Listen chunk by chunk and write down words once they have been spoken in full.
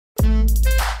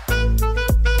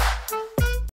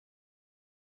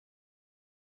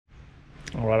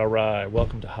All right.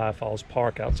 Welcome to High Falls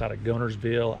Park outside of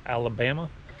Gunnersville, Alabama.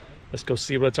 Let's go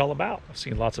see what it's all about. I've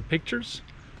seen lots of pictures.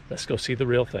 Let's go see the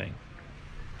real thing.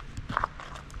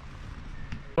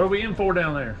 What are we in for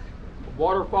down there?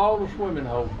 Waterfall or swimming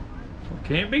hole.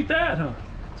 Can't beat that, huh?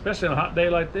 Especially on a hot day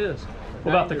like this.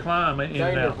 What about the climb in and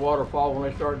Dangerous out? waterfall. When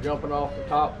they start jumping off the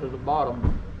top to the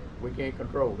bottom, we can't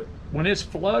control it. When it's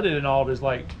flooded and all, does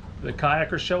like the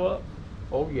kayakers show up?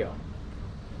 Oh yeah,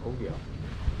 oh yeah.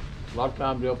 A lot of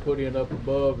times they'll put in up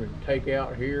above and take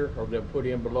out here, or they'll put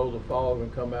in below the falls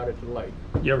and come out at the lake.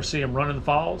 You ever see them running the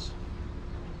falls?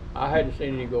 I hadn't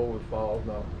seen any go over the falls,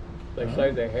 no. They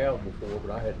say they have before,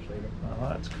 but I hadn't seen them. Oh,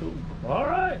 that's cool. All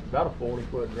right. About a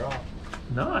 40-foot drop.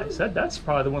 Nice. That's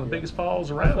probably one of the biggest falls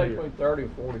around I'd say here. between 30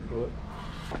 and 40 foot.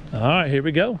 All right, here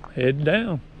we go. Heading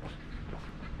down.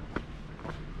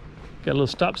 Got a little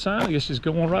stop sign. I guess just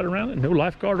going right around it. No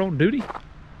lifeguard on duty.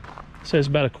 Says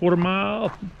about a quarter mile,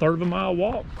 third of a mile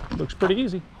walk. Looks pretty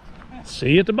easy.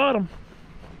 See you at the bottom.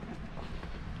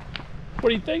 What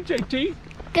do you think, JT?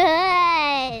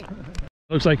 Good.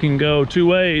 Looks like you can go two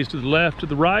ways, to the left, to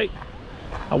the right.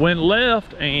 I went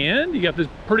left, and you got this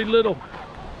pretty little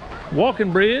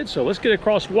walking bridge. So let's get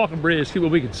across the walking bridge, see what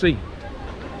we can see.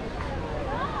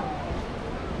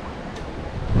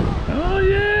 Oh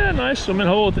yeah, nice swimming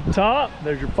hole at the top.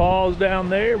 There's your falls down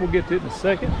there. We'll get to it in a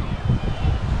second.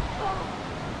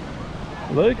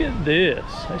 Look at this.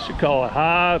 They should call it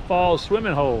High Falls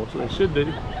Swimming Hole, so they should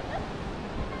do.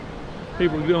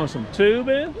 People are doing some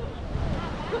tubing.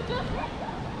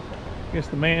 I guess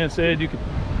the man said you could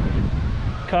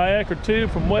kayak or tube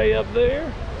from way up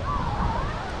there.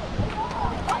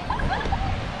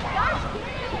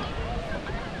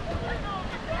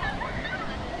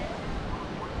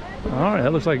 All right,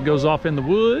 that looks like it goes off in the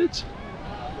woods.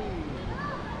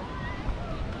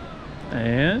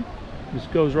 And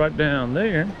just goes right down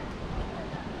there.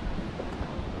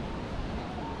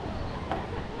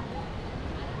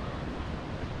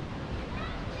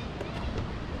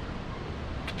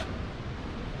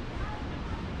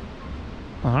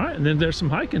 All right, and then there's some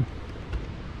hiking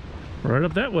right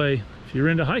up that way if you're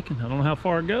into hiking. I don't know how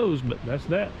far it goes, but that's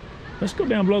that. Let's go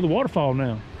down below the waterfall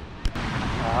now.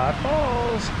 High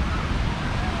Falls.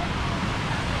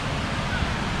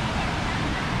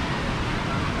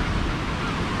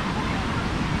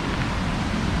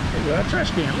 There you go, that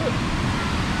trash can, look.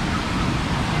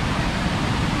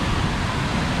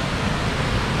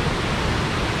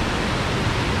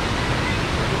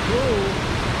 Cool.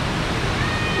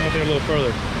 Out there a little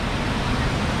further.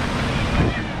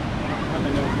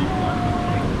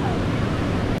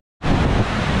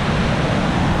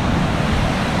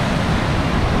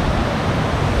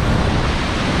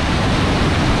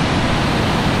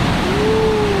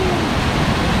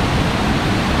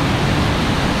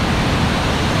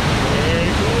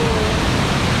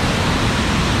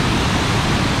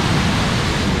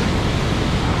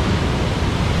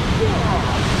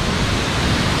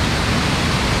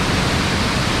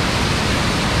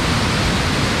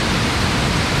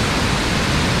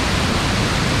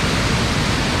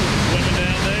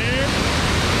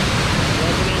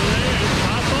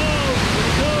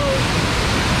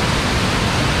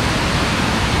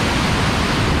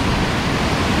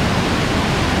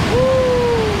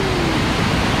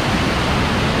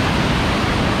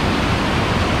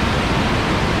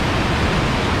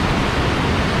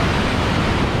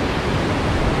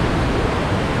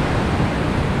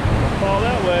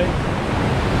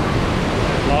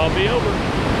 I'll be over.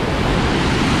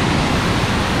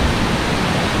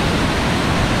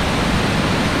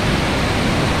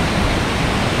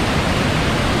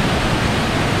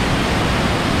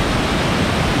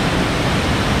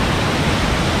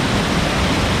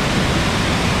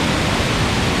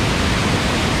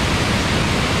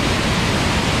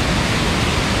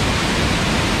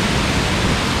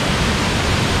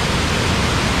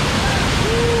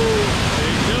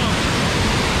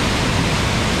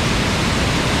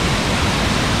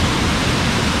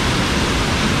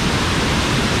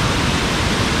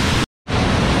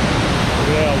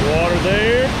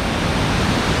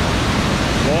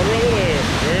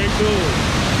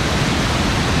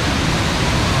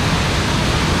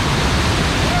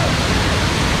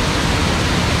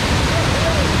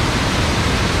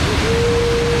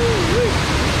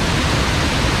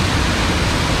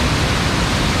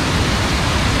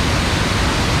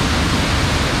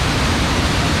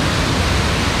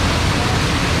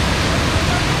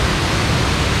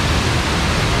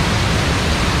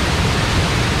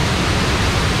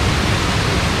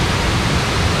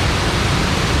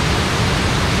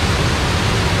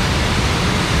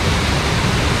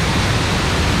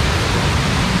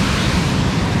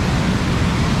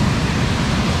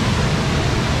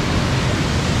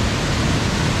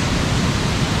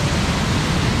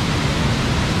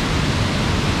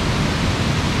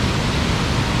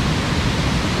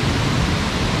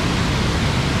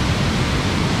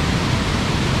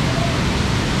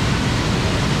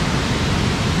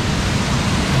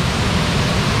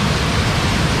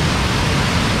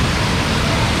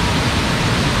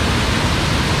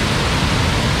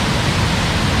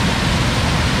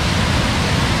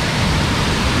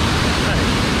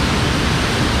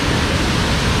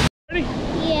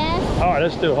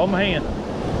 do it. Hold my hand.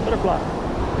 Butterfly.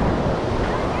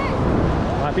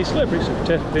 Might be slippery, so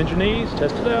bend your knees,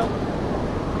 test it out.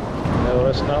 No,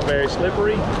 that's not very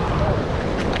slippery.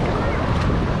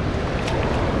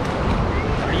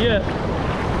 Not yet.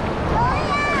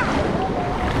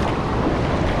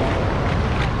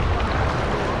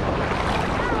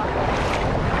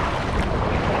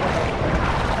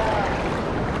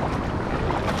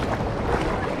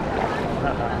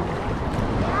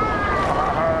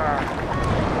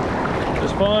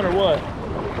 This fun or what?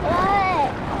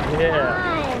 Yeah.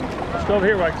 Let's go over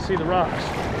here where I can see the rocks.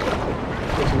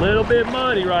 It's a little bit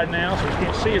muddy right now, so we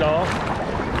can't see it all.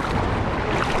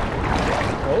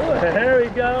 Oh, there we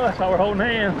go. That's how we're holding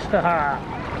hands. All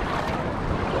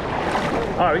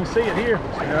right, we can see it here.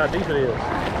 See how deep it is.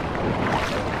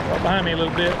 Walk behind me a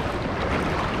little bit.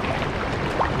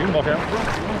 You can walk out.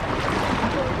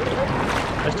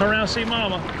 Let's turn around and see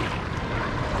Mama.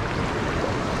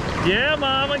 Yeah,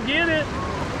 Mama, get it.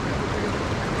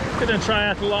 Get them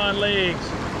triathlon legs.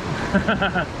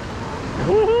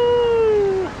 Woohoo!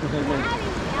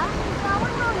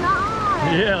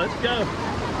 Yeah, let's go.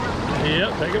 Yep,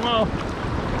 take them off.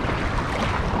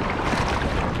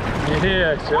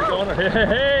 Yeah, still going.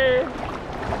 Hey,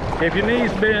 keep your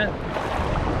knees bent.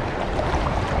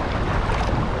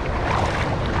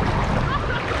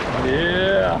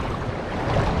 Yeah.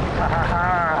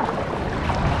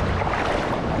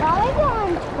 Probably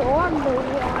going toward the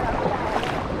water.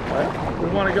 Well, we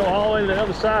want to go all the way to the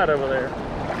other side over there.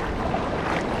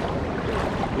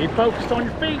 Be focused on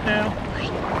your feet now.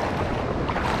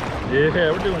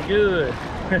 Yeah, we're doing good.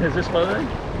 Is this fun?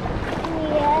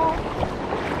 Yeah.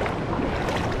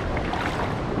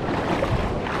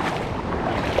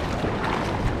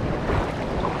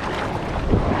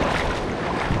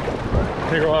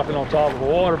 Here we're walking on top of a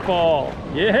waterfall.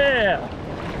 Yeah.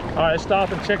 All right, let's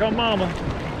stop and check on Mama.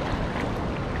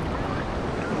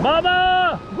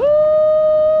 Mama!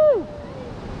 Woo!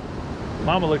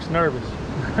 Mama looks nervous.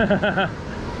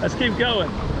 Let's keep going.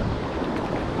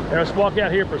 Here, let's walk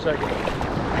out here for a second.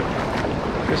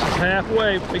 This is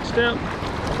halfway. Big step.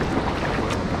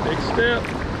 Big step.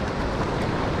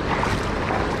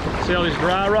 See all these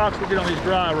dry rocks? We'll get on these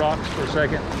dry rocks for a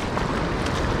second.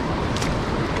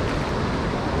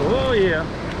 Oh yeah.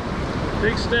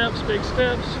 Big steps, big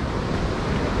steps.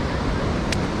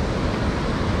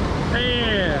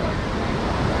 And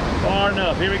far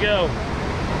enough. Here we go.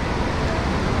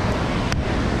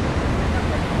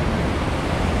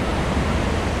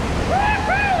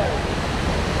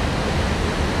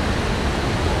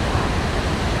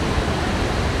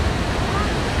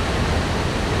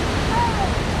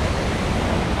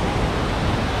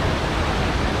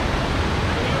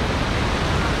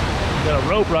 Got a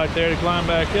rope right there to climb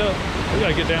back up. We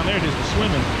gotta get down there just for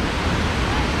swimming.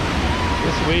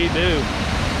 Yes, we do.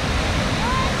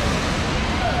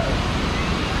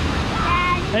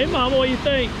 Hey, Mama, what do you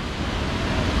think?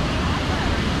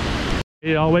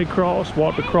 Yeah, all the way across,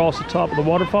 walked across the top of the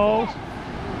waterfalls,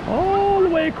 all the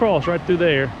way across right through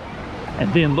there.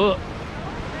 And then look,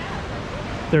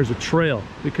 there's a trail.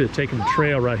 We could have taken the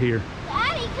trail right here,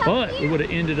 but we would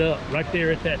have ended up right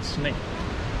there at that snake.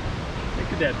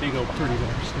 Look at that big old pretty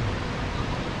water snake.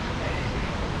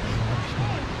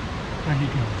 Where you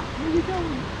going? Where you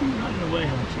going? You're running away,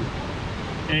 aren't you?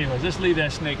 Anyways, let's leave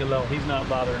that snake alone. He's not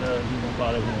bothering us. He won't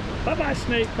bother him. Bye-bye,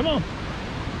 snake. Come on.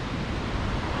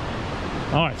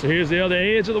 All right, so here's the other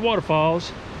edge of the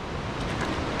waterfalls.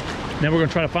 Now we're going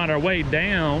to try to find our way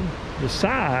down the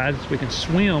sides so we can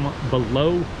swim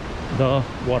below the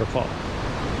waterfall.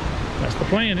 That's the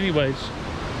plan anyways.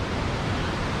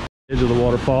 Edge of the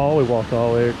waterfall, we walked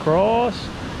all the way across,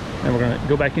 and we're going to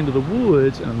go back into the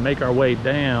woods and make our way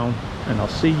down, and I'll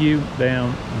see you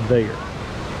down there.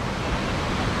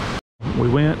 We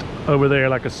went over there,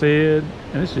 like I said,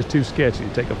 and it's just too sketchy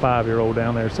to take a 5-year-old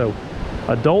down there, so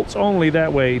adults only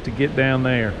that way to get down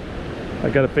there. I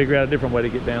got to figure out a different way to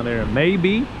get down there, and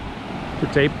maybe to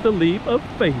take the leap of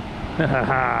faith.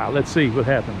 Let's see what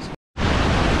happens.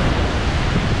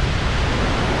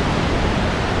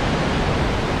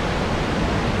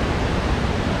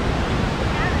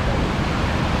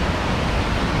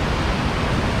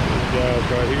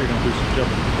 Right here, gonna do some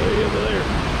jumping way over there.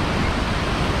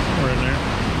 Somewhere in there.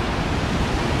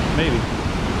 Maybe.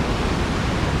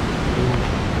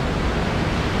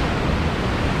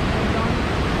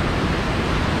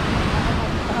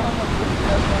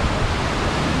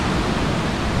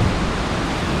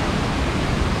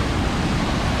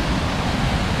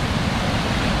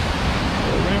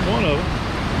 Well, we ran one of them.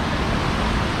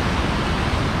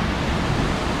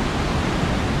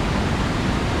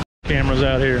 Cameras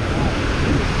out here.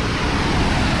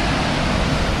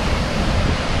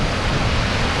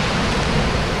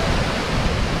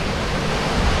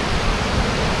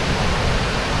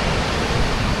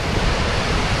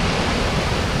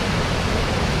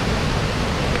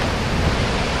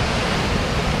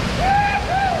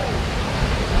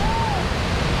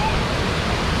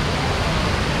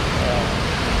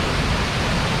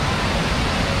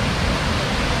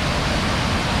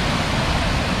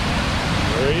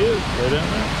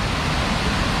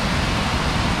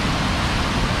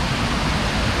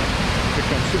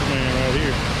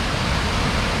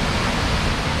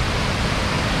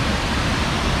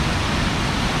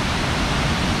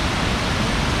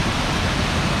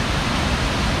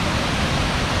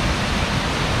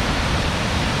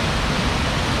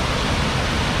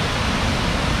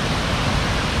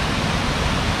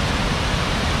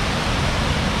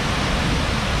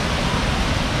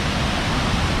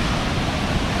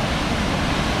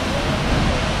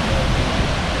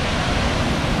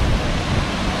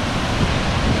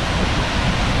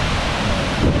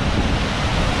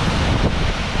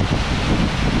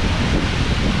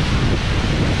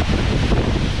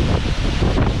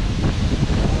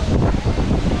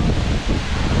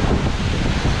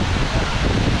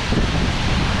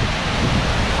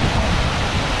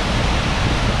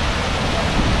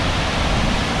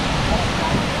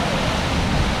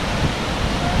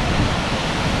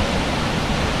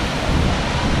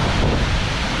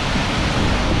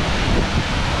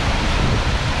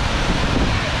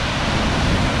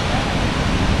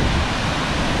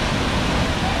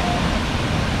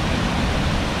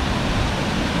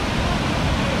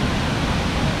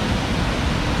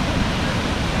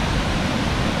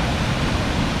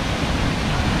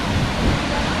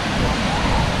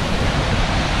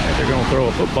 throw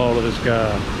a football to this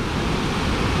guy.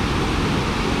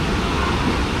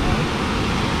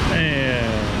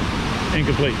 And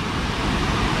incomplete.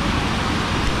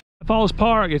 Falls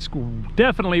Park, it's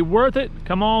definitely worth it.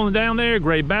 Come on down there.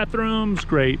 Great bathrooms,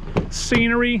 great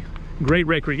scenery, great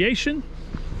recreation.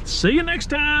 See you next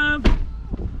time.